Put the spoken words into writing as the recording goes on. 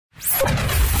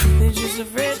just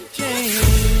afraid to change.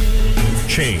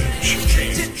 Change.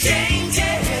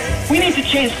 We need to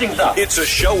change things up. It's a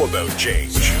show about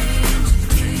change.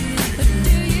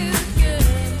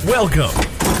 Welcome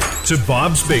to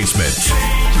Bob's Basement.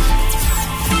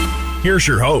 Here's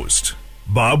your host,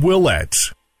 Bob Willett.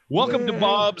 Welcome to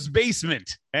Bob's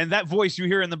Basement. And that voice you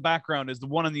hear in the background is the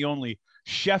one and the only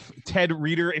Chef Ted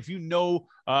Reader. If you know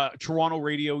Toronto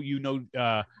radio, you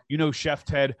know Chef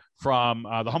Ted from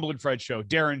the Humble and Fred Show,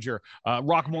 Derringer,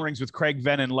 Rock Mornings with Craig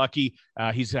Venn and Lucky.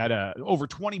 He's had over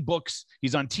 20 books.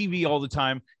 He's on TV all the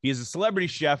time. He is a celebrity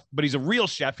chef, but he's a real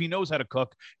chef. He knows how to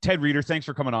cook. Ted Reader, thanks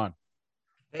for coming on.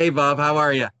 Hey, Bob, how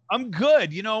are you? I'm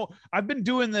good. You know, I've been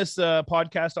doing this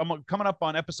podcast. I'm coming up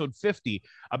on episode 50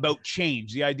 about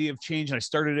change, the idea of change. And I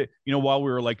started it, while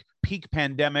we were like peak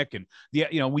pandemic, and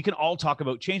we can all talk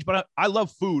about change, but I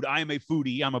love food. I am a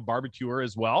foodie. I'm a barbecuer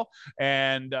as well.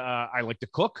 And I like to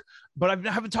cook, but I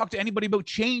haven't talked to anybody about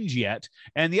change yet.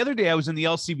 And the other day I was in the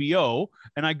LCBO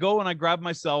and I go and I grab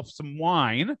myself some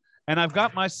wine, and I've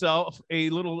got myself a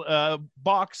little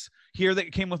box here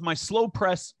that came with my slow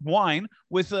press wine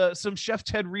with some Chef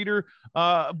Ted Reader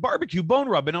barbecue bone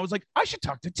rub. And I was like, I should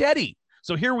talk to Teddy.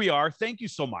 So here we are. Thank you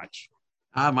so much.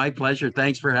 My pleasure.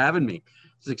 Thanks for having me.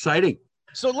 It's exciting.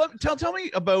 So tell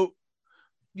me about,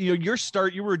 your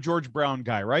start. You were a George Brown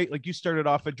guy, right? Like you started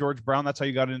off at George Brown. That's how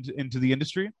you got into the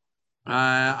industry.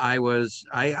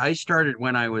 I started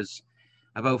when I was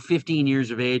about 15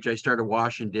 years of age. I started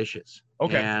washing dishes.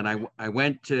 Okay. And I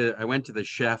went to the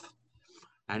chef,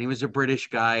 and he was a British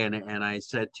guy. And I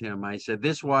said to him,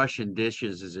 this washing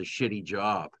dishes is a shitty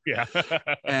job. Yeah.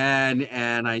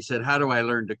 and I said, how do I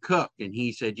learn to cook? And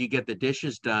he said, you get the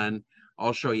dishes done,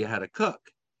 I'll show you how to cook.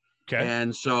 Okay.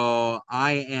 And so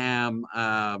I am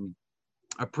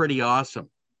a pretty awesome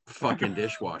fucking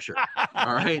dishwasher.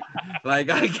 All right.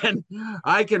 Like I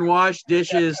can wash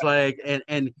dishes, like,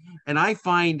 and I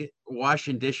find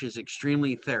washing dishes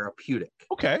extremely therapeutic.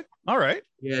 Okay. All right.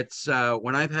 It's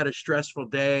when I've had a stressful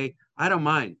day, I don't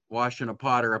mind washing a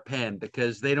pot or a pan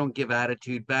because they don't give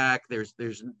attitude back. There's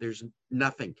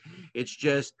nothing. It's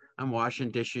just, I'm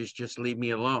washing dishes, just leave me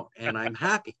alone. And I'm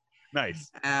happy.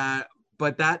 Nice.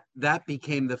 But that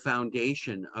became the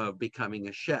foundation of becoming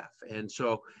a chef. And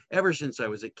so ever since I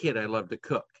was a kid, I loved to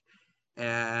cook.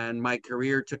 And my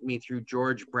career took me through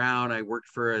George Brown. I worked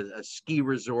for a ski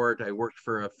resort. I worked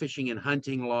for a fishing and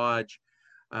hunting lodge.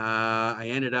 I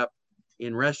ended up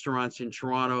in restaurants in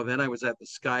Toronto. Then I was at the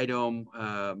Skydome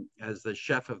as the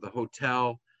chef of the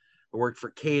hotel. I worked for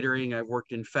catering. I've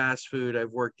worked in fast food.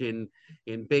 I've worked in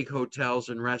big hotels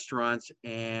and restaurants.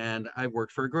 And I've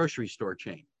worked for a grocery store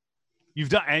chain. You've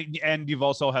done, and you've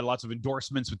also had lots of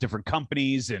endorsements with different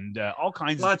companies and all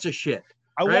kinds. Lots of shit.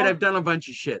 I've done a bunch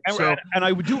of shit. And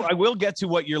I will get to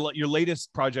what your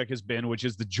latest project has been, which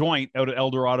is the joint out at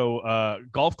El Dorado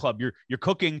Golf Club. You're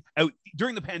cooking out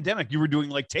during the pandemic. You were doing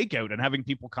like takeout and having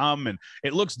people come, and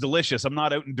it looks delicious. I'm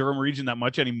not out in Durham region that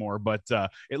much anymore, but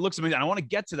it looks amazing. I want to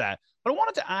get to that, but I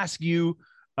wanted to ask you,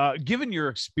 given your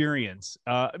experience,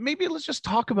 maybe let's just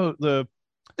talk about the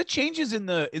changes in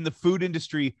the food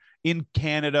industry in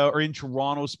Canada or in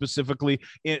Toronto specifically,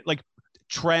 like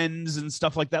trends and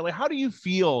stuff like that. Like, how do you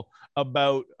feel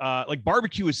about like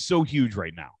barbecue is so huge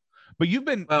right now, but you've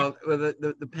been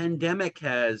the pandemic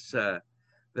has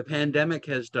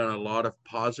done a lot of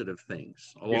positive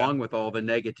things along with all the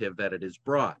negative that it has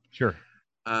brought. Sure.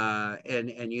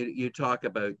 And you talk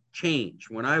about change.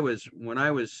 When I was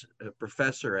a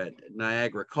professor at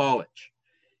Niagara College,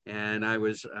 and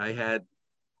I had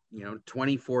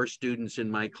 24 students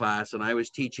in my class, and I was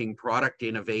teaching product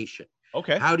innovation.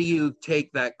 Okay. How do you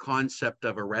take that concept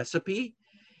of a recipe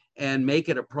and make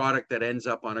it a product that ends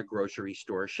up on a grocery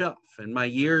store shelf? And my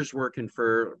years working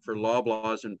for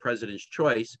Loblaws and President's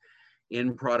Choice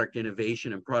in product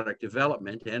innovation and product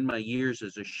development, and my years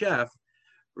as a chef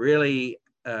really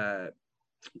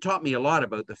taught me a lot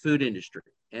about the food industry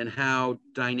and how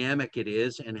dynamic it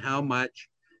is and how much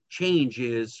change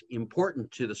is important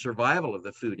to the survival of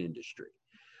the food industry.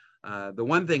 The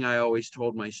one thing I always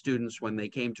told my students when they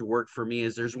came to work for me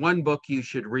is there's one book you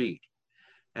should read,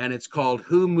 and it's called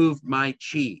Who Moved My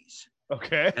Cheese?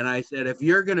 Okay. And I said, if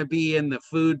you're going to be in the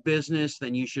food business,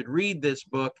 then you should read this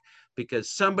book,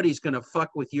 because somebody's going to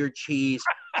fuck with your cheese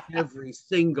every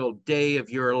single day of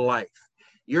your life.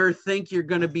 You think you're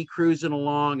going to be cruising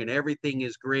along and everything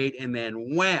is great, and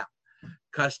then wham,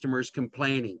 customers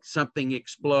complaining, something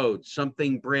explodes,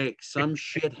 something breaks, some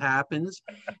shit happens,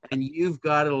 and you've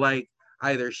got to like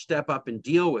either step up and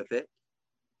deal with it,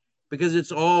 because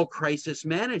it's all crisis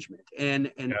management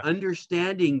and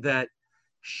understanding that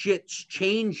shit's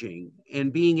changing,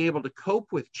 and being able to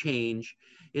cope with change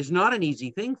is not an easy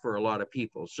thing for a lot of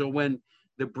people. So when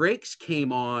the brakes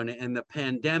came on and the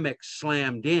pandemic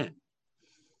slammed in,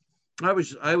 I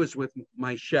was with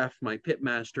my chef, my pit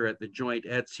master at the joint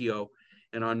Ezio,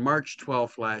 and on March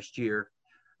 12th last year,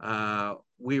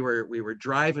 we were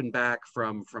driving back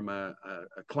from a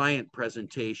client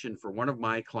presentation for one of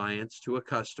my clients to a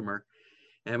customer,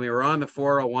 and we were on the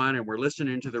 401 and we're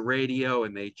listening to the radio,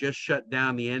 and they just shut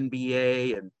down the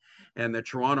NBA, and the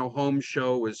Toronto home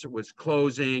show was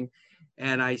closing.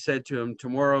 And I said to him,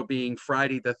 tomorrow being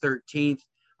Friday the 13th,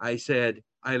 I said,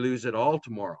 I lose it all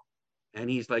tomorrow. And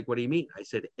he's like, what do you mean? I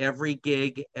said, every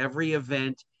gig, every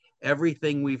event,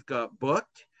 everything we've got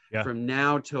booked from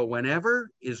now till whenever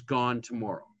is gone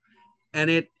tomorrow. And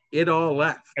it all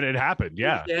left. And it happened.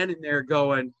 Yeah. Standing there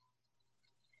going,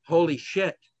 holy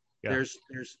shit. Yeah.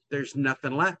 There's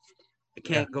nothing left. I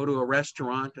can't go to a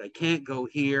restaurant. I can't go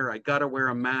here. I got to wear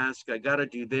a mask. I got to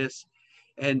do this.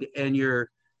 And you're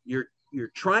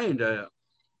trying to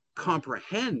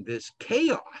comprehend this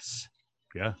chaos.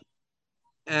 Yeah.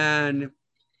 And,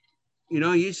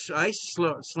 I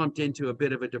slumped into a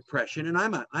bit of a depression, and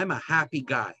I'm a happy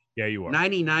guy. Yeah, you are.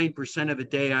 99% of the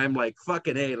day, I'm like,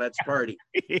 fucking hey, let's party.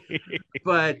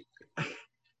 But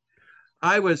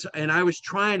I was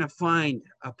trying to find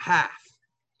a path.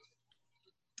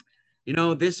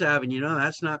 This avenue,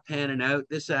 that's not panning out.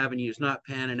 This avenue is not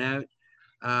panning out.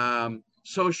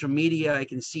 Social media, I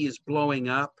can see, is blowing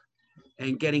up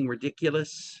and getting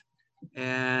ridiculous.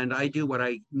 And I do what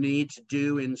I need to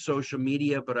do in social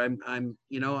media, but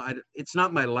it's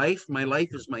not my life. My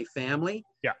life is my family.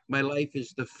 Yeah. My life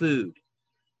is the food.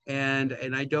 And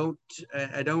I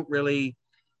don't really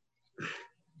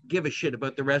give a shit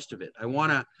about the rest of it. I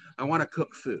want to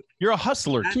cook food. You're a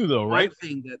hustler too, though, right? One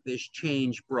thing that this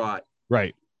change brought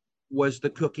was the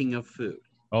cooking of food.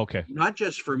 Okay. Not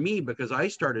just for me, because I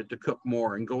started to cook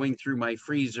more and going through my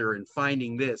freezer and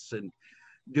finding this and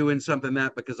doing something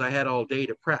that, because I had all day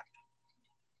to prep.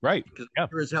 Right. Because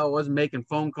sure as hell wasn't making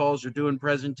phone calls or doing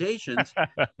presentations.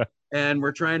 And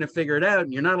we're trying to figure it out.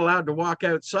 And you're not allowed to walk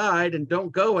outside and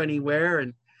don't go anywhere.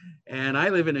 And I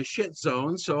live in a shit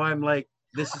zone. So I'm like,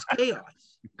 this is chaos.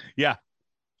 Yeah.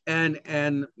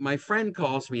 And my friend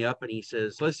calls me up and he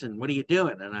says, listen, what are you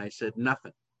doing? And I said,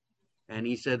 nothing. And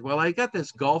he said, well, I got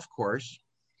this golf course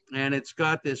and it's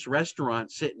got this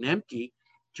restaurant sitting empty.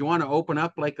 Do you want to open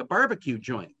up like a barbecue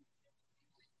joint?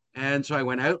 And so I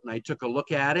went out and I took a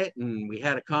look at it, and we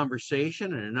had a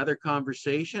conversation and another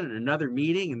conversation and another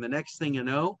meeting. And the next thing you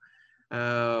know,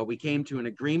 we came to an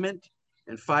agreement.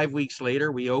 And 5 weeks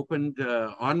later, we opened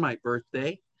on my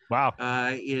birthday. Wow.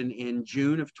 In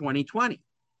June of 2020.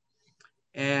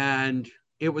 And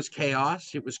it was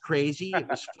chaos. It was crazy. It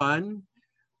was fun.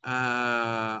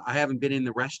 I haven't been in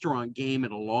the restaurant game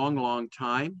in a long, long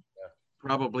time.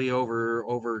 Probably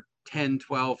over 10,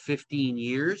 12, 15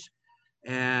 years.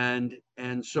 And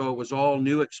so it was all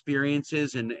new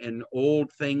experiences and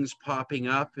old things popping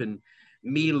up and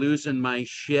me losing my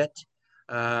shit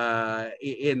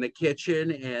in the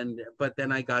kitchen. But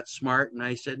then I got smart and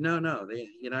I said, no,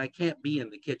 I can't be in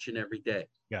the kitchen every day.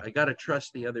 Yeah. I got to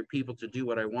trust the other people to do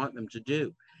what I want them to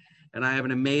do. And I have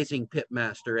an amazing pit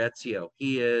master, Ezio.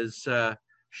 He is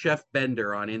Chef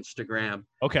Bender on Instagram.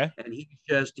 Okay. And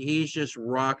he's just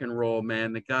rock and roll,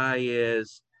 man. The guy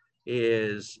is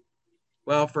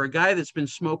well, for a guy that's been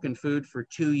smoking food for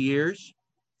 2 years,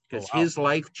 because his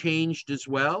life changed as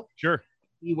well. Sure.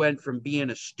 He went from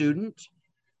being a student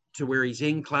to where he's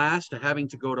in class to having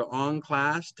to go to on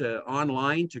class to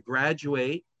online to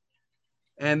graduate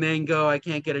and then go, I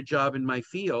can't get a job in my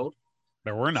field.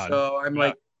 There were none. So I'm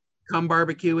like, come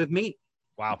barbecue with me.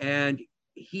 Wow. And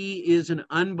he is an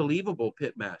unbelievable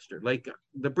pit master. Like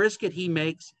the brisket he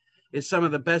makes is some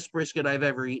of the best brisket I've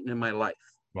ever eaten in my life.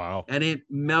 Wow. And it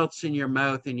melts in your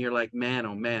mouth and you're like, man,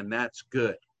 oh man, that's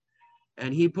good.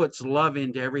 And he puts love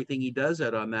into everything he does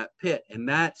out on that pit. And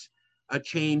that's a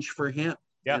change for him.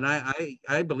 Yeah. And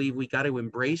I believe we got to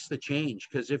embrace the change,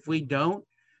 because if we don't,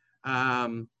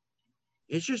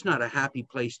 it's just not a happy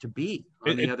place to be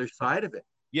on the other side of it.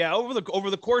 Yeah, over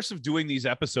the course of doing these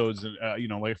episodes,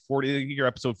 like 40, I think you're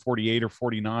episode 48 or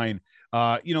 49,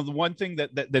 the one thing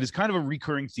that is kind of a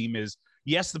recurring theme is,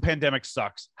 yes, the pandemic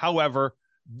sucks. However,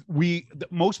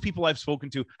 most people I've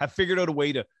spoken to have figured out a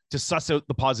way to suss out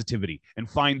the positivity and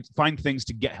find things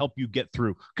to help you get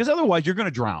through, because otherwise you're going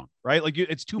to drown, right? Like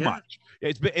it's too much.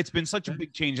 It's been such a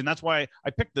big change, and that's why I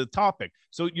picked the topic.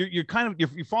 So you're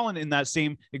falling in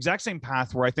that exact same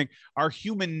path where I think our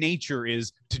human nature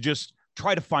is to just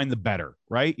try to find the better,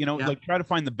 right? You know, Yeah. like try to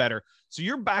find the better. So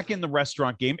you're back in the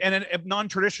restaurant game, and a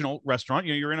non-traditional restaurant.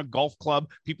 You know, you're in a golf club.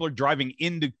 People are driving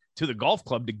into the golf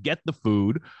club to get the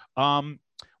food.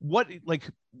 What, like,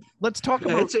 let's talk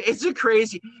about. It's a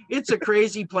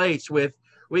crazy place with.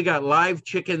 We got live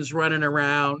chickens running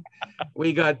around.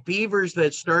 We got beavers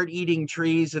that start eating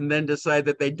trees and then decide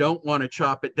that they don't want to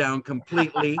chop it down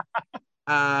completely.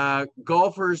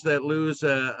 Golfers that lose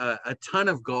a ton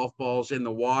of golf balls in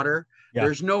the water. Yeah.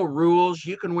 There's no rules.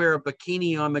 You can wear a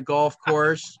bikini on the golf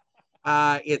course.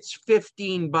 It's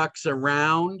 $15 a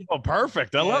round. Oh,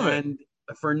 perfect. I love it. And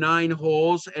for 9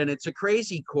 holes, and it's a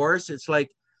crazy course. It's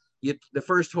like the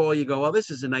first hole, you go, well,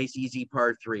 this is a nice, easy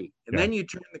par 3. And then you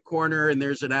turn the corner and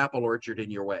there's an apple orchard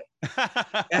in your way.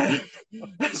 But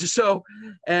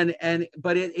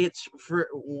it's for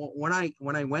when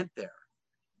I went there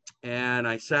and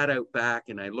I sat out back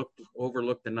and I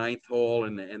overlooked the 9th hole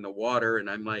and the water. And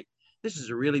I'm like, this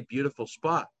is a really beautiful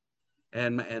spot.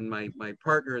 And my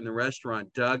partner in the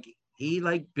restaurant, Doug, he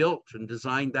like built and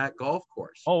designed that golf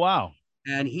course. Oh, wow.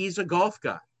 And he's a golf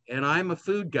guy and I'm a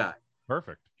food guy.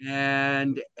 Perfect.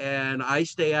 And I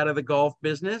stay out of the golf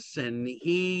business and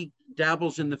he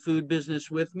dabbles in the food business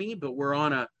with me, but we're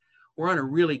on a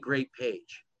really great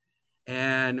page.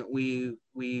 And we're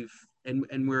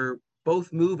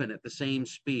both moving at the same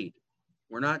speed.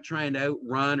 We're not trying to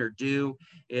outrun or do.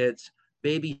 It's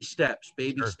baby steps,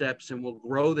 and we'll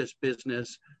grow this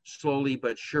business slowly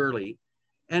but surely.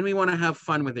 And we want to have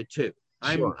fun with it too.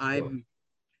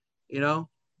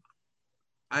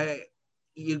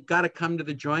 You got to come to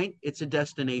the joint. It's a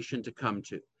destination to come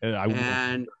to.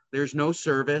 And there's no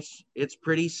service. It's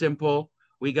pretty simple.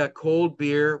 We got cold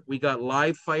beer. We got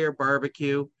live fire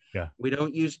barbecue. Yeah. We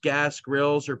don't use gas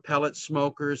grills or pellet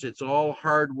smokers. It's all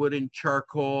hardwood and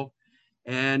charcoal.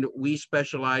 And we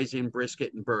specialize in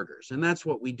brisket and burgers. And that's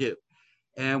what we do.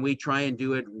 And we try and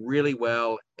do it really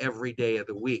well every day of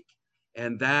the week.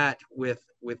 And that with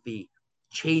the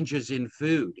changes in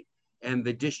food and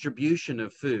the distribution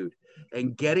of food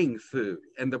and getting food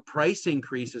and the price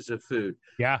increases of food.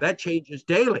 Yeah. That changes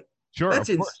daily. Sure. That's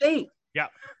insane. Yeah.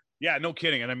 Yeah. No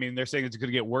kidding. And I mean, they're saying it's going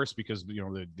to get worse because, you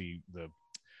know, the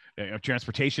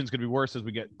transportation is going to be worse as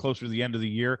we get closer to the end of the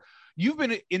year. You've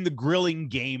been in the grilling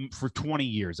game for 20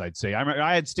 years, I'd say.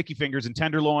 I had sticky fingers and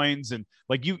tenderloins and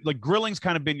like grilling's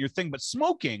kind of been your thing, but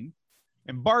smoking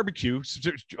and barbecue,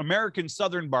 American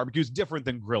Southern barbecue is different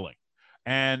than grilling.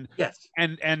 And yes.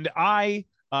 And I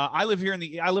live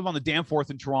I live on the Danforth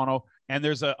in Toronto, and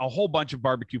there's a whole bunch of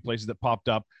barbecue places that popped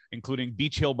up, including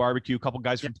Beach Hill Barbecue. A couple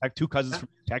guys from two cousins from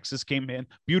Texas came in.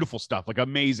 Beautiful stuff, like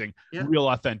amazing, real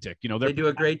authentic. You know, they do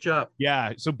a great job.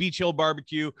 Yeah. So Beach Hill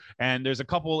Barbecue, and there's a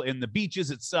couple in the beaches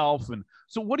itself. And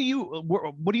so, what do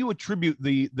you attribute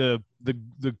the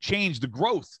change, the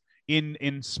growth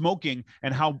in smoking,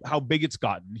 and how big it's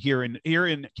gotten here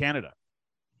in Canada?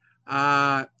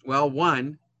 Well,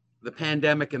 one, the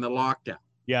pandemic and the lockdown.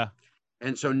 Yeah.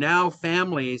 And so now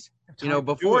families, you know,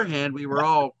 beforehand we were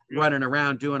all running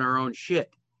around doing our own shit.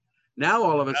 Now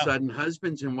all of a sudden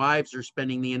husbands and wives are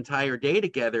spending the entire day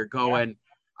together going,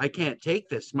 I can't take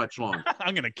this much longer.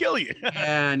 I'm going to kill you.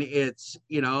 And it's,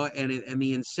 you know, and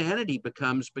the insanity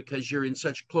becomes because you're in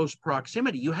such close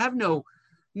proximity. You have no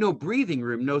breathing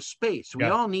room, no space. We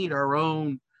all need our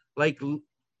own, like,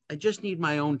 I just need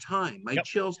my own time, my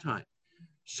chills time.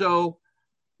 So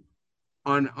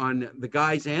on the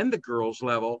guys and the girls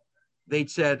level,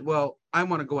 they'd said, well, I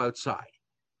want to go outside.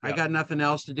 I got nothing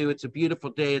else to do. It's a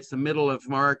beautiful day. It's the middle of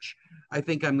March. I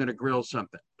think I'm going to grill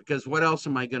something because what else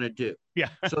am I going to do? Yeah.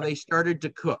 So they started to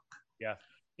cook. Yeah.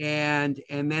 And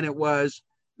then it was,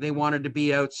 they wanted to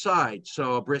be outside.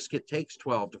 So a brisket takes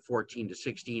 12 to 14 to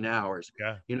 16 hours.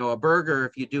 Yeah. You know, a burger,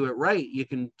 if you do it right, you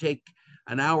can take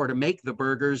an hour to make the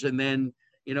burgers and then,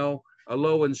 you know, a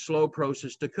low and slow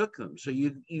process to cook them. So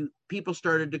people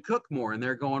started to cook more and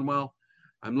they're going, well,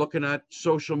 I'm looking at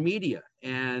social media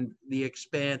and the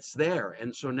expanse there.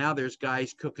 And so now there's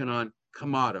guys cooking on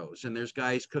Kamados and there's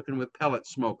guys cooking with pellet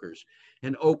smokers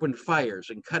and open fires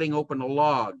and cutting open a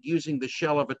log, using the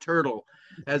shell of a turtle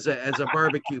as a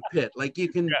barbecue pit. Like you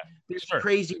can, there's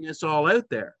craziness all out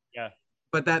there. Yeah.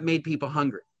 But that made people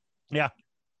hungry. Yeah.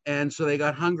 And so they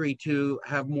got hungry to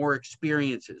have more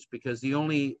experiences because the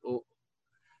only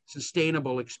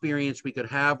sustainable experience we could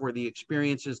have were the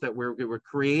experiences that we're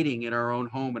creating in our own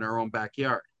home, in our own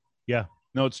backyard. Yeah,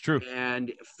 no, it's true.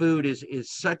 And food is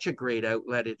such a great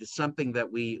outlet. It is something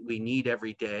that we need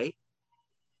every day.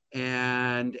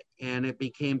 And it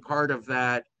became part of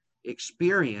that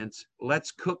experience.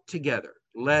 Let's cook together.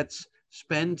 Let's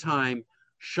spend time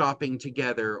shopping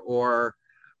together or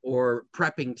or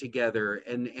prepping together,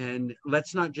 and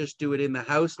let's not just do it in the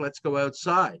house, let's go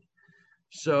outside.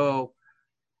 So,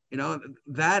 you know,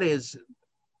 that's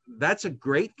a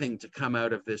great thing to come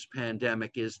out of this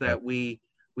pandemic, is that we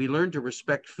learn to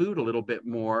respect food a little bit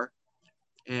more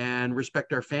and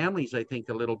respect our families, I think,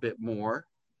 a little bit more.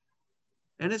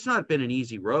 And it's not been an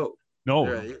easy road. No,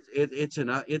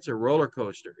 it's a roller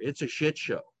coaster. It's a shit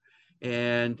show.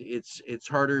 And it's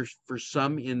harder for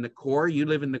some in the core. You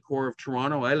live in the core of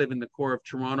Toronto. I live in the core of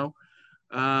Toronto.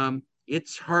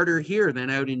 It's harder here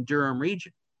than out in Durham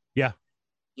region. Yeah.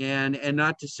 And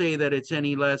not to say that it's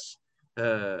any less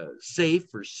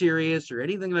safe or serious or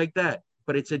anything like that,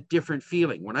 but it's a different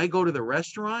feeling. When I go to the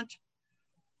restaurant,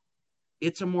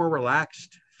 it's a more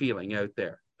relaxed feeling out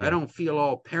there. Yeah. I don't feel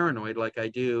all paranoid like I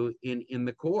do in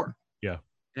the core. Yeah.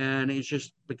 And it's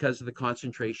just because of the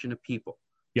concentration of people.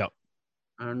 Yeah.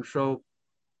 And so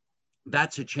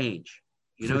that's a change.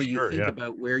 You know, you think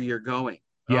about where you're going.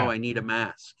 Yeah. Oh, I need a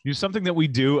mask. Use something that we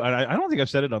do, and I don't think I've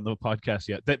said it on the podcast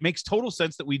yet, that makes total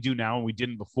sense that we do now and we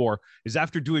didn't before, is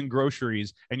after doing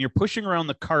groceries and you're pushing around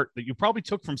the cart that you probably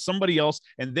took from somebody else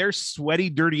and their sweaty,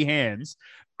 dirty hands.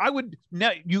 We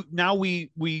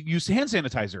use hand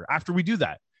sanitizer after we do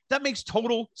that. That makes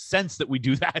total sense that we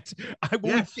do that.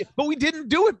 But we didn't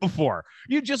do it before.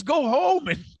 You just go home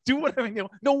and do whatever. You know,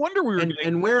 no wonder we were.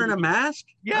 And wearing a mask?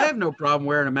 Yeah. I have no problem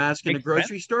wearing a mask in a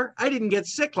grocery store. I didn't get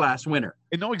sick last winter.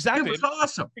 No, exactly. It was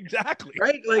awesome. Exactly.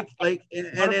 Right? And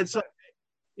it's like,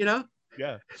 you know,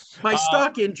 yeah. My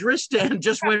stock in Dristan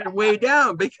just went way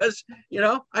down because, you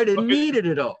know, I didn't need it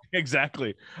at all.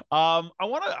 Exactly. I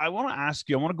want to ask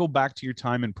you, I want to go back to your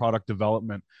time in product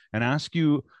development and ask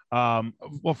you,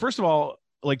 well, first of all,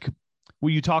 like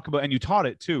when you talk about, and you taught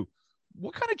it too,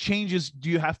 what kind of changes do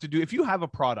you have to do if you have a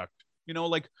product, you know,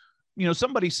 like, you know,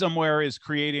 somebody somewhere is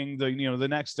creating the, you know, the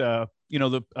next,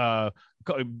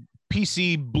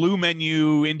 PC blue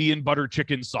menu Indian butter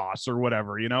chicken sauce or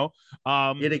whatever, you know.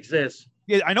 It exists.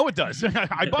 Yeah, I know it does.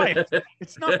 I buy it.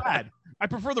 It's not bad. I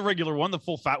prefer the regular one, the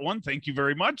full fat one. Thank you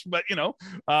very much. But you know,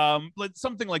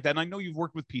 something like that. And I know you've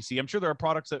worked with PC. I'm sure there are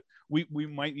products that you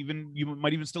might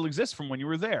even still exist from when you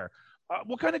were there.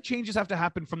 What kind of changes have to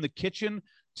happen from the kitchen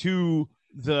to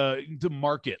the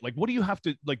market? Like, what do you have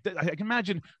to like? I can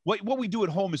imagine what we do at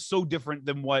home is so different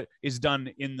than what is done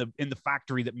in the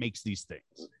factory that makes these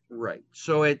things. Right.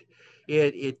 So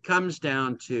it comes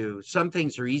down to some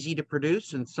things are easy to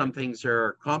produce and some things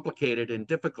are complicated and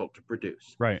difficult to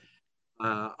produce. Right.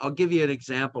 I'll give you an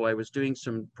example. I was doing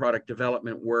some product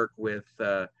development work with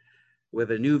a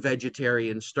new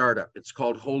vegetarian startup. It's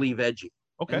called Holy Veggie.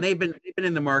 Okay. And they've been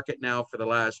in the market now for the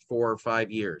last 4 or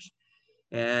 5 years.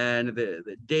 And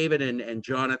the David and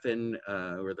Jonathan,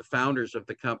 who are the founders of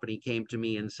the company, came to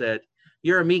me and said,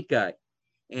 "You're a meat guy,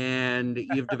 and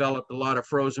you've developed a lot of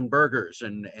frozen burgers,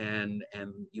 and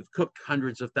you've cooked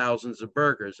hundreds of thousands of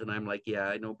burgers." And I'm like, "Yeah,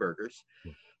 I know burgers."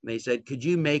 And they said, "Could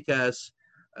you make us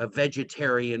a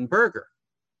vegetarian burger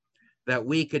that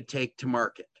we could take to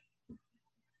market?"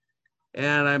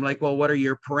 And I'm like, "Well, what are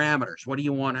your parameters? What do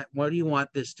you want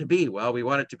this to be?" "Well, we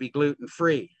want it to be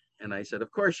gluten-free." And I said, "Of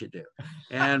course you do."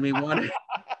 "And we want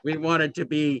it to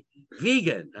be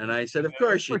vegan." And I said, "Of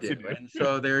course you do." And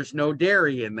so there's no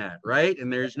dairy in that, right?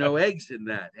 And there's no eggs in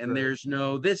that, and there's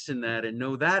no this in that, and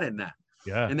no that in that.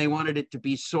 Yeah. And they wanted it to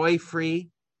be soy-free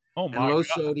and low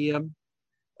sodium,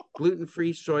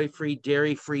 gluten-free, soy-free,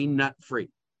 dairy-free,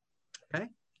 nut-free. Okay.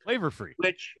 Flavor-free.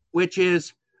 Which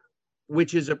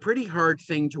is a pretty hard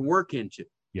thing to work into.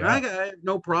 Yeah. I have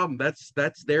no problem.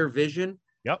 That's their vision.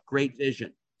 Yep. Great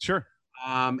vision. Sure.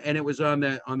 And it was on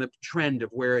the trend of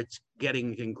where it's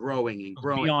getting and growing.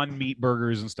 Beyond meat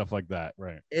burgers and stuff like that.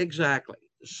 Right. Exactly.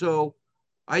 So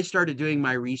I started doing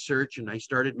my research and I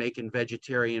started making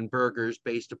vegetarian burgers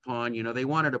based upon, you know, they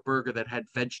wanted a burger that had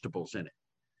vegetables in it.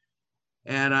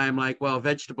 And I'm like, well,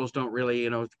 vegetables don't really,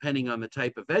 you know, depending on the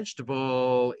type of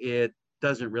vegetable, it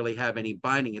doesn't really have any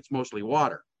binding. It's mostly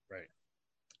water. Right.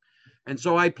 And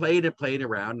so I played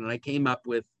around and I came up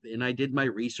with, and I did my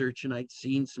research, and I'd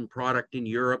seen some product in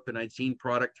Europe and I'd seen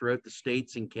product throughout the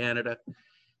States and Canada.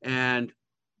 And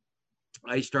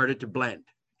I started to blend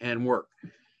and work.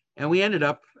 And we ended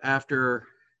up, after,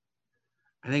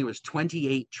 I think it was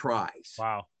 28 tries.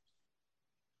 Wow.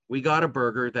 We got a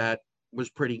burger that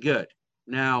was pretty good.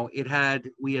 Now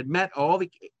we had met all the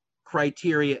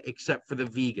criteria except for the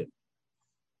vegan.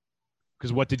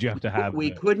 Because what did you have to have?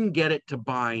 We couldn't get it to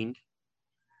bind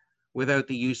without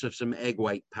the use of some egg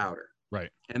white powder. Right.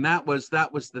 And that was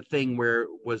the thing where it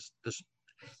was this,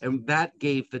 and that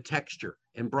gave the texture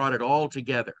and brought it all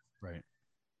together. Right.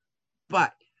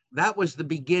 But that was the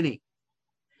beginning.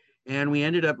 And we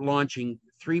ended up launching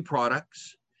 3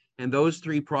 products, and those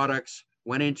 3 products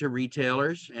went into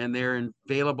retailers, and they're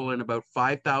available in about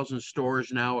 5,000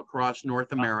 stores now across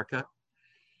North America.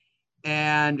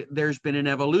 And there's been an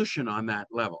evolution on that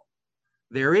level.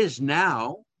 There is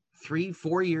now,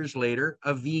 3-4 years later,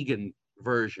 a vegan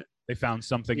version. They found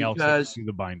something else to do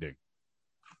the binding.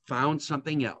 Found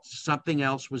something else. Something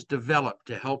else was developed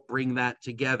to help bring that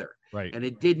together. Right. And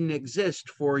it didn't exist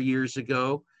 4 years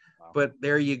ago, but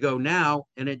there you go now,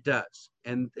 and it does.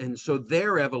 And so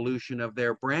their evolution of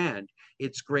their brand,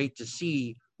 it's great to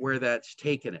see where that's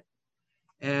taken it.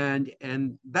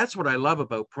 And that's what I love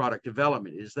about product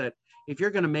development, is that if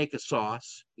you're going to make a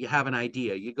sauce, you have an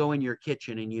idea, you go in your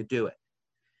kitchen and you do it.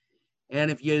 And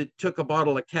if you took a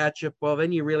bottle of ketchup, well,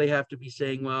 then you really have to be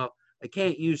saying, well, I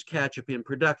can't use ketchup in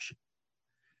production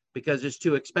because it's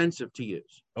too expensive to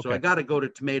use. Okay. So I got to go to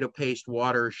tomato paste,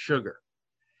 water, sugar.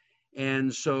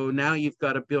 And so now you've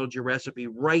got to build your recipe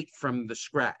right from the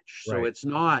scratch. So it's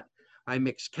not, I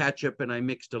mixed ketchup and I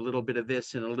mixed a little bit of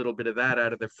this and a little bit of that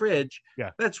out of the fridge.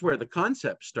 Yeah. That's where the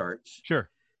concept starts. Sure.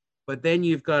 But then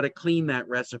you've got to clean that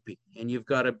recipe and you've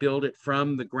got to build it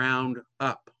from the ground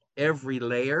up, every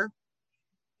layer.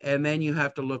 And then you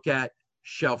have to look at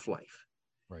shelf life.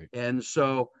 Right. And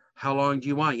so how long do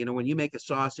you want? You know, when you make a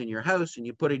sauce in your house and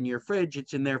you put it in your fridge,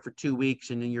 it's in there for 2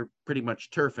 weeks and then you're pretty much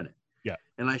turfing it. Yeah.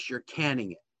 Unless you're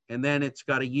canning it. And then it's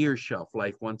got a year shelf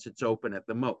life once it's open at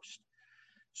the most.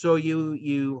 So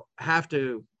you have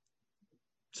to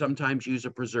sometimes use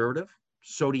a preservative.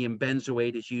 Sodium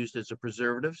benzoate is used as a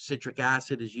preservative. Citric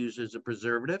acid is used as a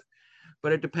preservative.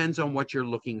 But it depends on what you're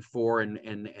looking for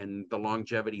and the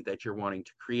longevity that you're wanting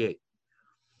to create.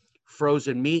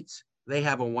 Frozen meats, they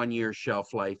have a 1-year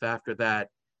shelf life. After that,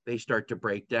 they start to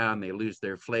break down. They lose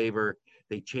their flavor.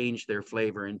 They change their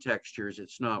flavor and textures.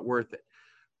 It's not worth it.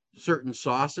 Certain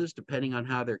sauces, depending on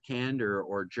how they're canned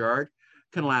or jarred,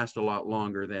 can last a lot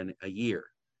longer than a year.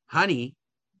 Honey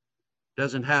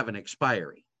doesn't have an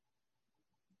expiry.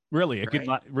 Really? It could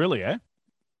not, really, eh?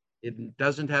 It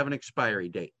doesn't have an expiry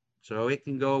date. So it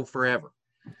can go forever.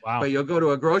 Wow. But you'll go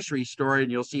to a grocery store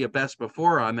and you'll see a best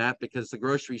before on that because the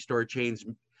grocery store chains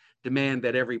demand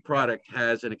that every product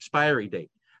has an expiry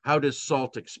date. How does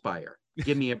salt expire?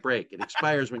 Give me a break. It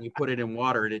expires when you put it in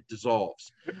water and it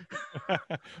dissolves.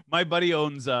 My buddy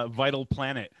owns Vital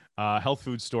Planet health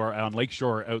food store on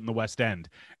Lakeshore out in the West End.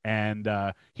 And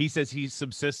he says he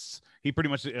subsists, he pretty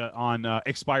much on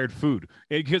expired food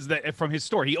because from his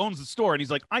store, he owns the store and he's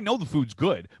like, I know the food's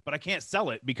good, but I can't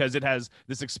sell it because it has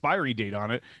this expiry date on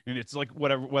it. And it's like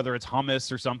whether it's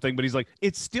hummus or something, but he's like,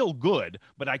 it's still good,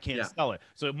 but I can't sell it.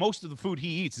 So most of the food he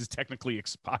eats is technically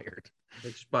expired.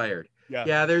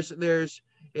 Yeah, there's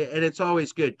and it's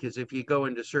always good because if you go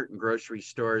into certain grocery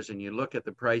stores and you look at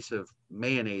the price of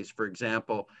mayonnaise, for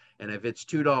example, and if it's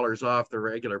 $2 off the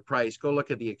regular price, go look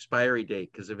at the expiry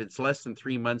date, because if it's less than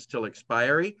 3 months till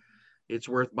expiry, it's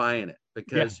worth buying it,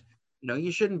 because you know,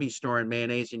 you shouldn't be storing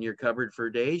mayonnaise in your cupboard for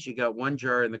days. You got 1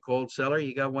 jar in the cold cellar,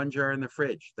 you got 1 jar in the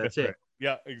fridge. That's it. Right.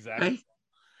 Yeah, exactly. Right?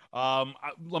 I'm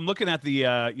looking at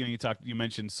the you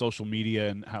mentioned social media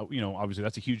and how, you know, obviously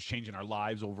that's a huge change in our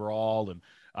lives overall, and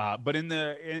but in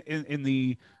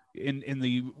the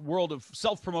world of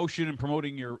self-promotion and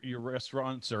promoting your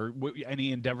restaurants or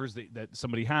any endeavors that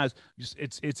somebody has, just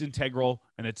it's integral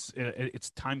and it's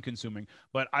time consuming.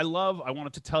 But I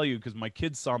wanted to tell you, because my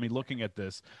kids saw me looking at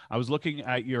this. I was looking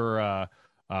at your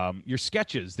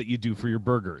sketches that you do for your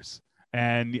burgers.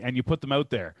 And you put them out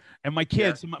there, and my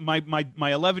kids, my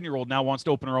 11-year-old now wants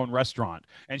to open her own restaurant,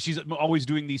 and she's always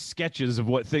doing these sketches of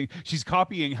what thing she's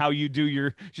copying how you do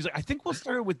your. She's like, I think we'll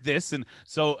start with this, and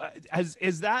so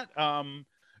is that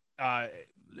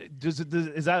does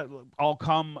that all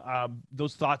come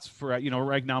those thoughts for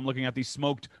right now I'm looking at the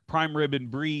smoked prime rib and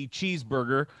brie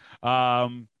cheeseburger.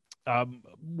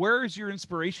 Where is your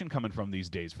inspiration coming from these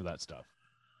days for that stuff?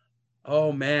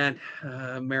 Oh man,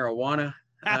 marijuana.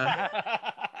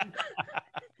 I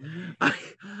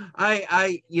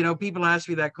people ask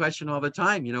me that question all the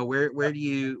time. Where do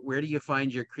you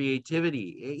find your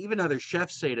creativity? Even other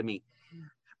chefs say to me,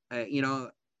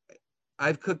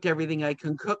 I've cooked everything I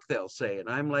can cook, they'll say, and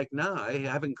I'm like, no, I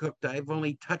haven't cooked. I've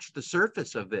only touched the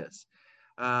surface of this.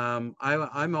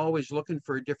 I'm always looking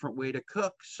for a different way to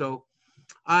cook. So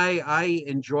I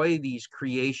enjoy these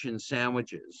creation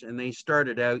sandwiches, and they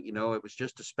started out, it was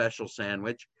just a special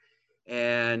sandwich.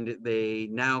 And they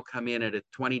now come in at a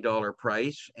 $20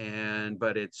 price,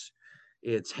 but it's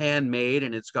handmade,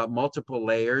 and it's got multiple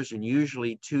layers, and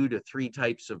usually 2 to 3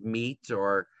 types of meat,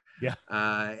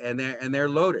 and they're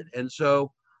loaded. And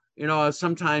so,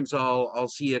 sometimes I'll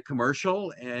see a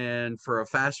commercial and for a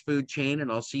fast food chain,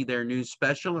 and I'll see their new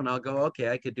special, and I'll go, okay,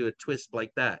 I could do a twist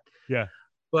like that. Yeah.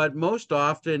 But most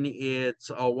often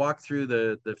I'll walk through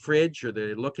the fridge or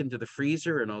look into the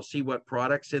freezer, and I'll see what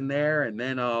products in there, and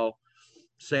then I'll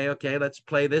say, okay, let's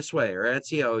play this way. Or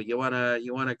Ezio, you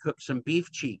wanna cook some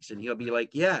beef cheeks? And he'll be like,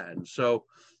 yeah. And so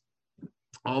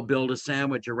I'll build a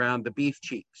sandwich around the beef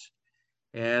cheeks.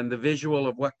 And the visual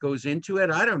of what goes into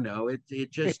it, I don't know.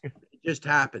 It just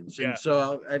happens. Yeah. And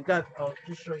so I'll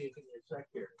just show you in a sec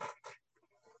here.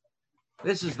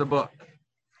 This is the book.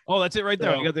 Oh, that's it right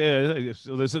there. You got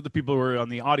so this is the people who are on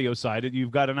the audio side.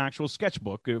 You've got an actual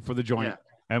sketchbook for the joint,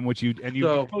 and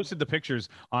you posted the pictures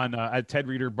on at Ted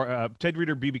Reader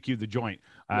BBQ the joint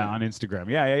on Instagram.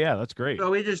 Yeah. That's great.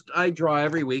 So I draw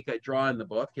every week. I draw in the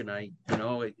book, and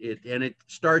it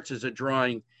starts as a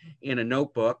drawing in a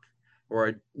notebook or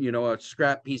a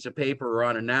scrap piece of paper or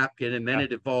on a napkin, and then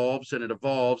it evolves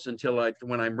until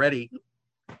when I'm ready,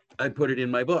 I put it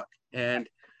in my book. And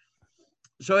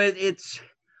so it's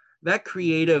that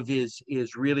creative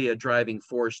is really a driving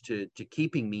force to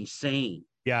keeping me sane.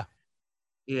 Yeah.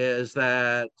 Is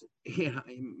that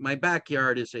my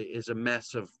backyard is a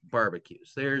mess of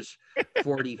barbecues. There's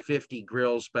 40, 50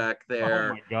 grills back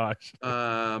there. Oh my gosh.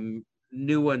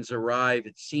 New ones arrive,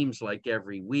 it seems like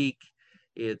every week.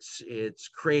 It's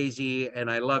crazy,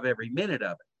 and I love every minute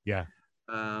of it. Yeah.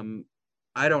 I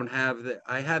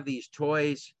have these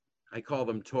toys. I call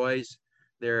them toys.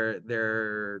 They're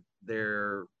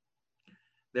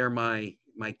my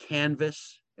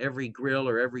canvas. Every grill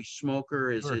or every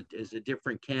smoker is a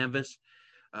different canvas.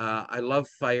 I love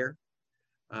fire.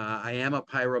 I am a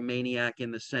pyromaniac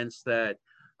in the sense that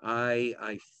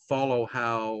I follow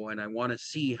how, and I want to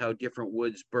see how different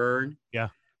woods burn. Yeah.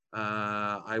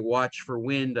 I watch for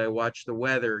wind. I watch the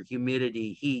weather,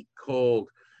 humidity, heat, cold.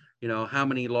 How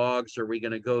many logs are we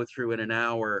going to go through in an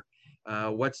hour?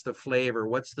 What's the flavor?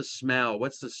 What's the smell?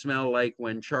 What's the smell like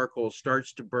when charcoal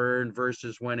starts to burn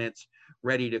versus when it's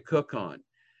ready to cook on?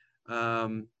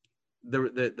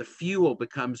 The fuel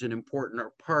becomes an important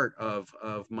part of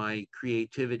my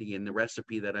creativity in the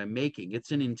recipe that I'm making.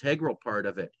 It's an integral part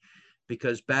of it,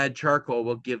 because bad charcoal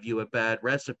will give you a bad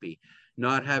recipe.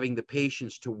 Not having the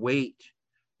patience to wait.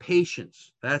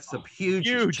 Patience. That's the huge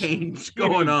change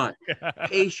going on.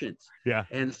 Patience. Yeah.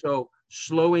 And so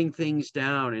slowing things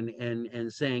down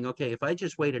and saying, okay, if I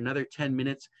just wait another 10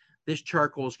 minutes, this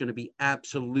charcoal is going to be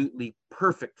absolutely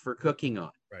perfect for cooking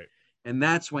on. Right. And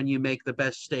that's when you make the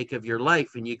best steak of your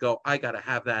life, and you go, I got to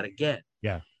have that again.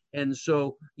 Yeah. And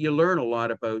so you learn a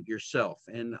lot about yourself.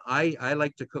 And I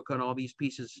like to cook on all these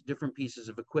different pieces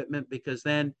of equipment, because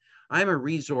then I'm a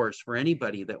resource for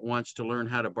anybody that wants to learn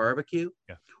how to barbecue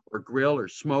or grill or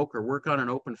smoke or work on an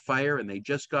open fire, and they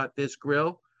just got this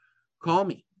grill. Call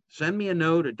me, send me a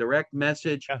note, a direct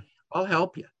message. Yeah. I'll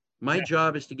help you. My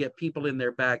job is to get people in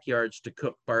their backyards to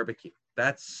cook barbecue.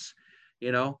 That's,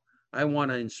 I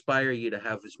want to inspire you to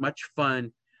have as much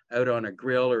fun out on a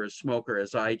grill or a smoker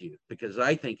as I do, because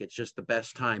I think it's just the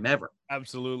best time ever.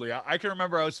 Absolutely. I can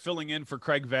remember I was filling in for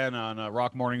Craig Venn on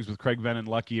Rock Mornings with Craig Venn and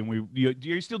Lucky, and are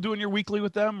you still doing your weekly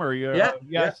with them, or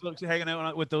still hanging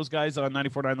out with those guys on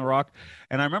 94.9 The Rock?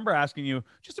 And I remember asking you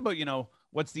just about,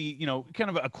 what's the, kind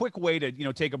of a quick way to,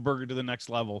 take a burger to the next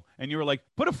level. And you were like,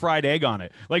 put a fried egg on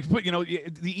it. Like,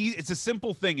 it's a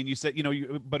simple thing. And you said,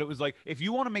 but it was like, if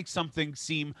you want to make something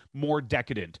seem more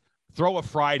decadent, throw a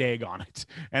fried egg on it.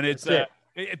 And it's,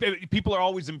 people are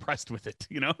always impressed with it,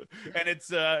 and it's,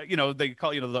 they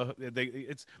call,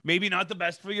 it's maybe not the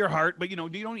best for your heart, but, you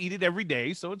don't eat it every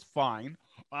day, so it's fine.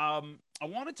 I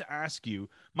wanted to ask you,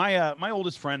 my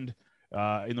oldest friend,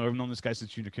 I've known this guy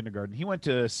since junior kindergarten. He went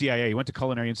to CIA. He went to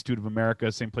Culinary Institute of America,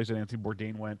 same place that Anthony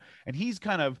Bourdain went. And he's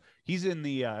in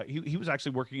the, he was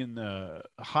actually working in the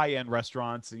high-end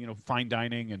restaurants, fine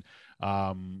dining. And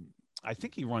I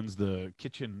think he runs the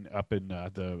kitchen up in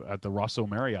at the Rosso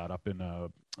Marriott up in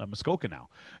Muskoka now.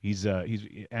 He's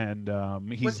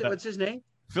what's his name?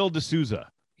 Phil D'Souza.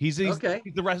 He's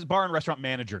the bar and restaurant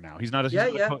manager now. He's not a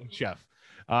chef.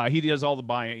 He does all the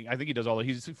buying. I think he does all the.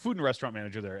 He's a food and restaurant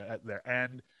manager there,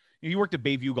 and he worked at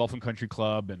Bayview Golf and Country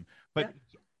Club,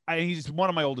 he's one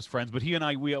of my oldest friends. But he and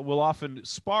I will often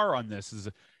spar on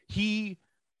this.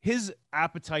 His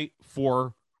appetite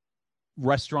for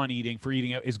restaurant eating, for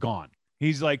eating out, is gone.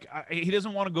 He's like, he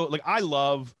doesn't want to go. Like, I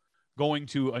love going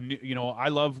to a new,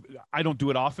 I don't do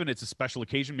it often. It's a special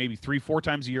occasion, maybe 3-4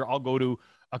 times a year. I'll go to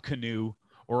a Canoe,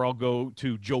 or I'll go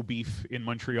to Joe Beef in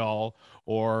Montreal,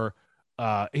 or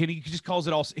and he just calls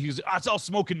it all. It's all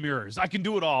smoke and mirrors. I can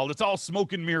do it all. It's all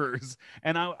smoke and mirrors.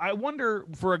 And I wonder,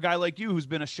 for a guy like you who's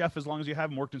been a chef as long as you have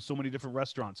and worked in so many different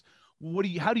restaurants,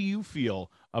 how do you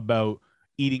feel about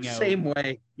eating out? Same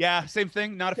way. Yeah, same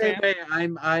thing. Not a Same fan. way.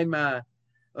 I'm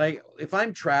like, if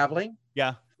I'm traveling,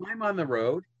 Yeah, if I'm on the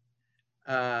road,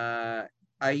 I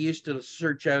used to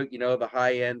search out, the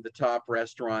high end, the top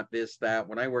restaurant, this, that.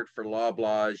 When I worked for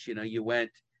Loblaws, you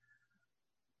went.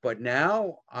 But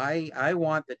now I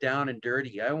want the down and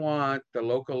dirty. I want the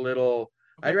local little.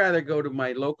 Okay. I'd rather go to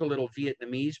my local little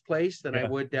Vietnamese place than I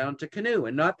would down to Canoe.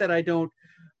 And not that I don't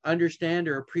understand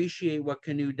or appreciate what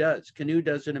Canoe does. Canoe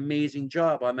does an amazing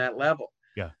job on that level.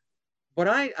 Yeah. But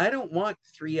I don't want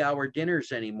 3-hour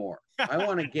dinners anymore. I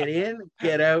want to get in,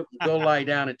 get out, go lie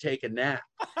down and take a nap.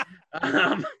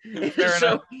 But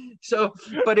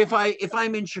if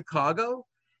I'm in Chicago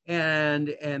and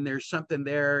there's something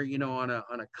there, on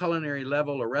a culinary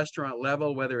level, a restaurant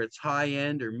level, whether it's high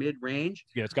end or mid range,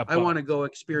 I want to go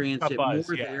experience it more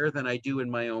there than I do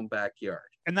in my own backyard.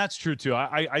 And that's true too.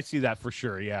 I see that for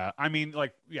sure. Yeah. I mean,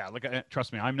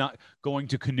 trust me, I'm not going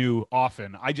to Canoe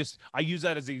often. I use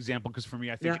that as the example because for me,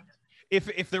 I think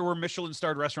if there were Michelin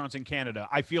starred restaurants in Canada,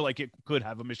 I feel like it could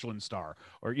have a Michelin star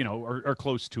or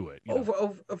close to it.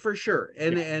 For sure.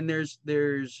 And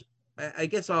there's I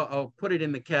guess I'll put it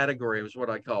in the category. It was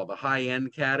what I call the high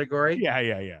end category.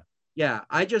 Yeah.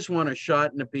 I just want a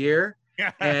shot and a beer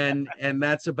and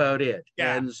that's about it.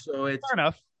 Yeah. And so it's fair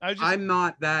enough. I'm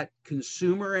not that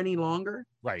consumer any longer.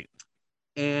 Right.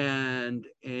 And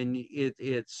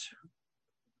it's,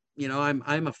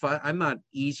 I'm not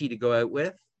easy to go out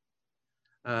with.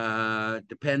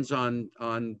 Depends on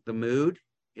the mood.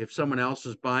 If someone else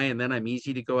is buying, then I'm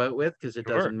easy to go out with because it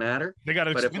doesn't matter.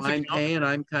 But if I'm paying,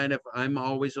 I'm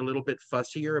always a little bit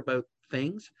fussier about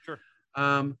things. Sure.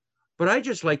 But I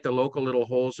just like the local little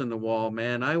holes in the wall,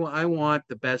 man. I want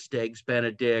the best eggs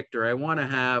Benedict, or I want to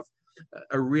have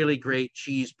a really great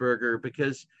cheeseburger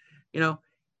because,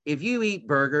 if you eat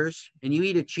burgers and you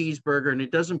eat a cheeseburger and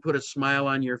it doesn't put a smile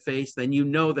on your face, then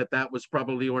that was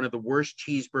probably one of the worst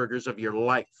cheeseburgers of your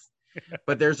life.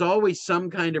 But there's always some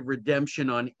kind of redemption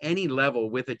on any level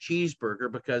with a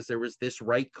cheeseburger because there was this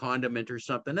right condiment or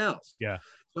something else. Yeah.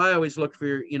 So I always look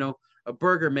for, a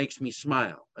burger makes me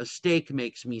smile. A steak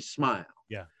makes me smile.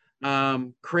 Yeah.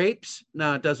 Crepes,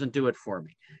 no, it doesn't do it for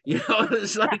me.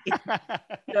 It's like,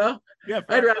 yeah,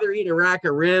 I'd rather eat a rack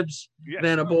of ribs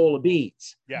than a bowl of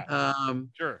beans. Yeah.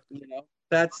 Sure.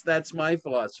 That's my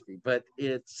philosophy, but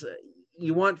it's,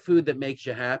 you want food that makes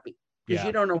you happy because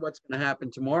you don't know what's going to happen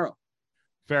tomorrow.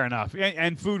 Fair enough.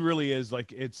 And food really is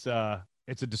like, it's a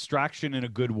distraction in a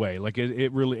good way. Like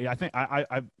it really, I think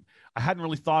I hadn't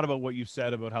really thought about what you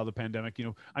said about how the pandemic,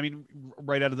 I mean,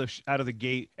 right out of the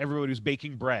gate, everybody was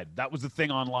baking bread. That was the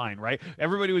thing online, right?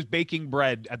 Everybody was baking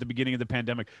bread at the beginning of the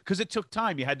pandemic because it took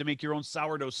time. You had to make your own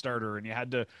sourdough starter and you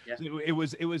had to, it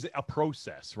was a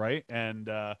process, right? And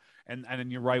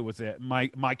then you're right with it.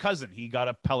 My cousin, he got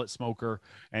a pellet smoker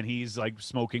and he's like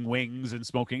smoking wings and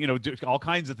smoking, all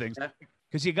kinds of things.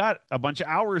 Because you got a bunch of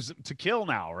hours to kill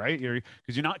now, right?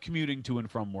 Because you're not commuting to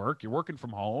and from work. You're working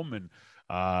from home, and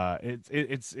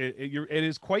it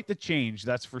is quite the change,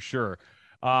 that's for sure.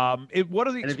 And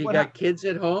if you got kids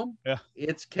at home,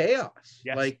 it's chaos.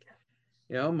 Yes. Like,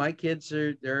 my kids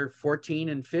they're 14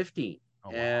 and 15,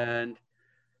 and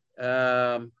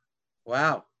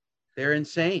wow, they're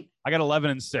insane. I got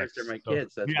 11 and 6. They're my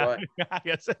kids. That's why.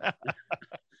 Yes.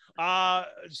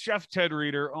 Chef Ted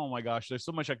Reader. Oh my gosh, there's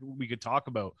so much we could talk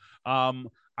about. I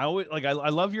always I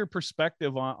love your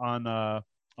perspective on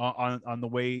the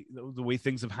way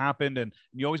things have happened, and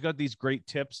you always got these great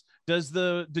tips. Does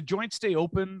the joint stay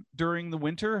open during the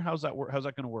winter? How's that work? How's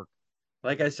that going to work?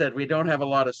 Like I said, we don't have a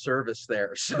lot of service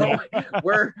there, so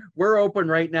we're open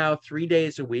right now 3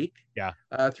 days a week. Yeah.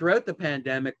 Throughout the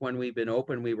pandemic, when we've been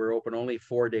open, we were open only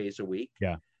 4 days a week.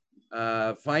 Yeah.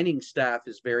 Finding staff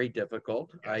is very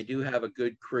difficult. I do have a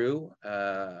good crew.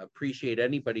 Appreciate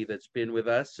anybody that's been with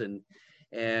us,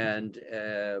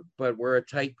 but we're a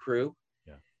tight crew.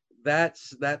 Yeah.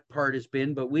 That part has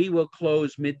been, but we will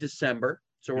close mid-December.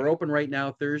 So we're open right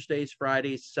now Thursdays,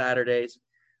 Fridays, Saturdays.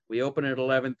 We open at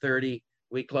 11:30.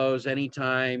 We close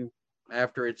anytime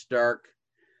after it's dark.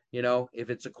 If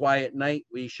it's a quiet night,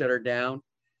 we shut her down.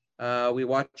 We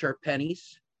watch our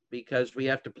pennies, because we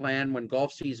have to plan when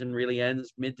golf season really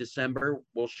ends mid-December.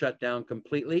 We'll shut down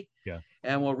completely. Yeah.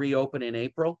 And we'll reopen in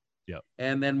April. Yeah.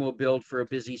 And then we'll build for a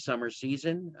busy summer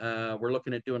season. We're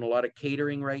looking at doing a lot of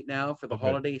catering right now for the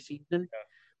holiday season. Yeah.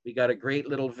 We got a great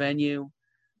little venue.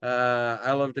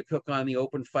 I love to cook on the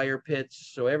open fire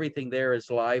pits. So everything there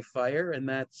is live fire. And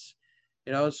that's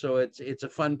You know, so it's a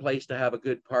fun place to have a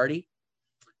good party.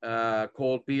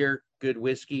 Cold beer, good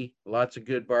whiskey, lots of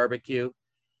good barbecue.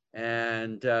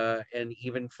 And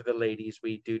even for the ladies,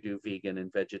 we do vegan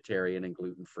and vegetarian and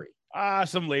gluten-free.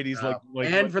 Some ladies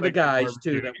and for the guys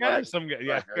too. Some guys,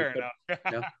 yeah, fair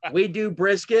enough. We do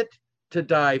brisket to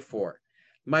die for.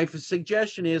 My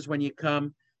suggestion is when you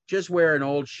come, just wear an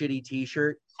old shitty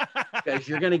T-shirt because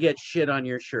you're going to get shit on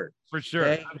your shirt. For sure,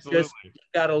 okay? absolutely. Just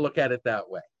got to look at it that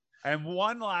way. And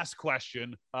one last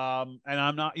question, and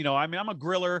I'm not, I'm a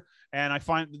griller, and I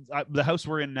find the house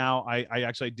we're in now, I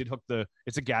actually did hook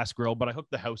it's a gas grill, but I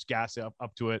hooked the house gas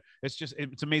up to it.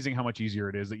 It's amazing how much easier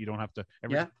it is that you don't have to,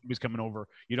 every time somebody's coming over,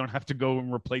 you don't have to go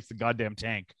and replace the goddamn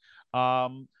tank.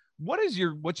 What's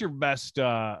your best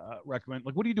recommend?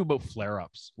 Like, what do you do about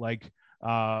flare-ups? Like,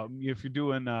 if you're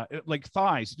doing like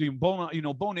thighs,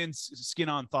 bone in, skin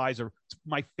on thighs are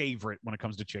my favorite when it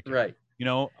comes to chicken. Right.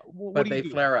 But they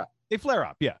flare up. They flare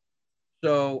up, yeah.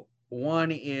 So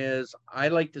one is I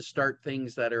like to start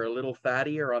things that are a little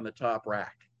fattier on the top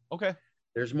rack. Okay.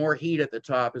 There's more heat at the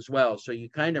top as well. So you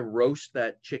kind of roast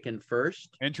that chicken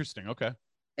first. Interesting. Okay.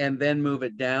 And then move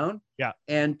it down. Yeah.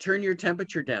 And turn your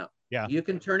temperature down. Yeah. You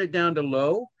can turn it down to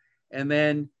low and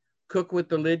then cook with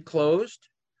the lid closed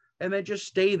and then just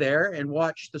stay there and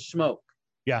watch the smoke.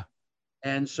 Yeah.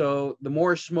 And so the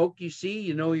more smoke you see,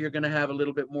 you're going to have a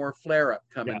little bit more flare up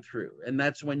coming through. And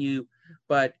that's when you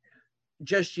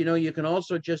can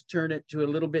also just turn it to a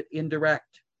little bit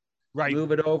indirect. Right.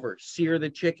 Move it over, sear the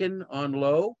chicken on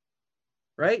low,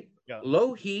 right? Yeah.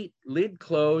 Low heat, lid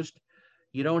closed.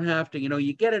 You don't have to,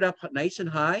 you get it up nice and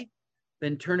high,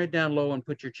 then turn it down low and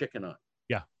put your chicken on.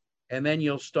 Yeah. And then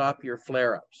you'll stop your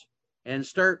flare ups and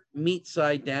start meat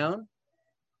side down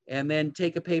and then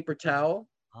take a paper towel.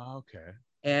 Okay.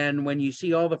 And when you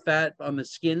see all the fat on the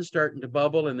skin starting to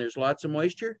bubble and there's lots of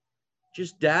moisture,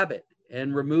 just dab it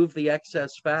and remove the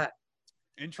excess fat.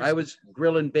 Interesting. I was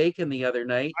grilling bacon the other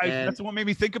night. That's what made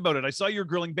me think about it. I saw you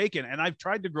grilling bacon, and I've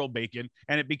tried to grill bacon,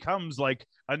 and it becomes like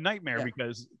a nightmare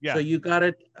because, So you got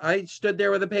it. I stood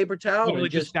there with a paper towel totally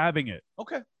and just dabbing it.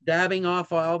 Okay. Dabbing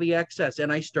off all the excess.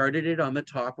 And I started it on the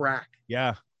top rack.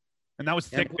 Yeah. And that was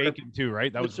thick bacon too,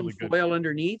 right? That was really good. Foil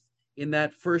underneath in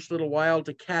that first little while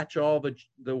to catch all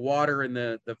the water and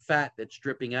the fat that's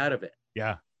dripping out of it.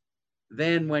 Yeah.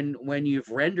 Then when you've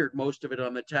rendered most of it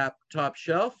on the top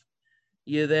shelf,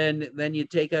 you then you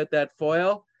take out that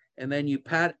foil and then you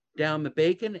pat down the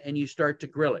bacon and you start to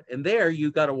grill it. And there you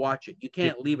got to watch it. You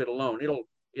can't leave it alone.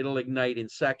 It'll ignite in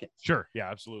seconds. Sure. Yeah,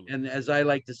 absolutely. And as I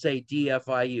like to say,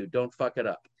 DFIU, don't fuck it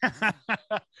up.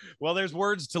 Well, there's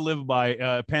words to live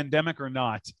by, pandemic or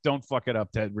not. Don't fuck it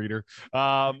up, Ted Reader.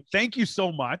 Thank you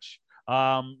so much.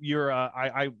 I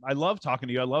love talking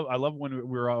to you. I love when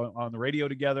we're on the radio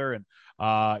together, and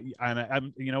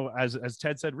I'm, as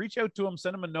Ted said, reach out to him,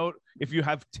 send him a note if you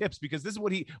have tips, because this is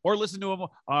what or listen to him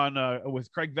on with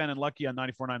Craig Venn and Lucky on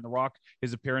 94.9 The Rock.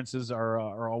 His appearances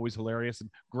are always hilarious and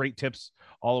great tips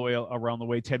all the way around the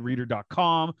way.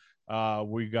 TedReader.com.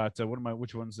 We got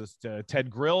which one's this? Ted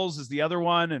Grills is the other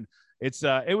one, and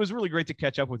it was really great to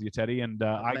catch up with you, Teddy. And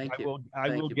I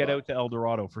will get out to El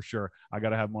Dorado for sure. I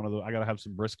gotta have I gotta have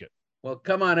some brisket. Well,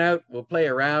 come on out. We'll play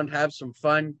around, have some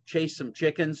fun, chase some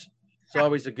chickens. It's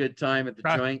always a good time at the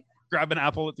joint. Grab an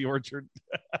apple at the orchard.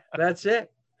 That's it.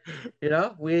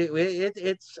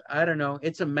 It's I don't know.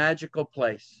 It's a magical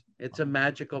place. It's a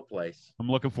magical place. I'm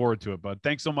looking forward to it, bud.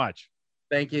 Thanks so much.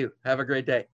 Thank you. Have a great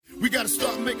day. We got to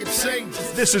start making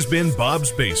changes. This has been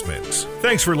Bob's Basement.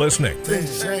 Thanks for listening.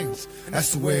 Things change.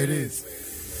 That's the way it is.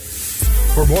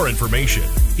 For more information,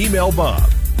 email Bob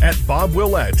at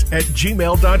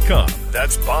bobwillette@gmail.com.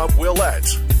 That's Bob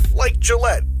Willette, like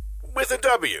Gillette, with a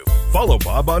W. Follow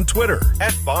Bob on Twitter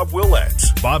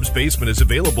 @BobWillette. Bob's Basement is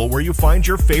available where you find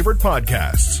your favorite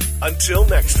podcasts. Until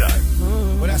next time.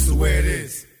 Well, that's the way it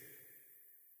is.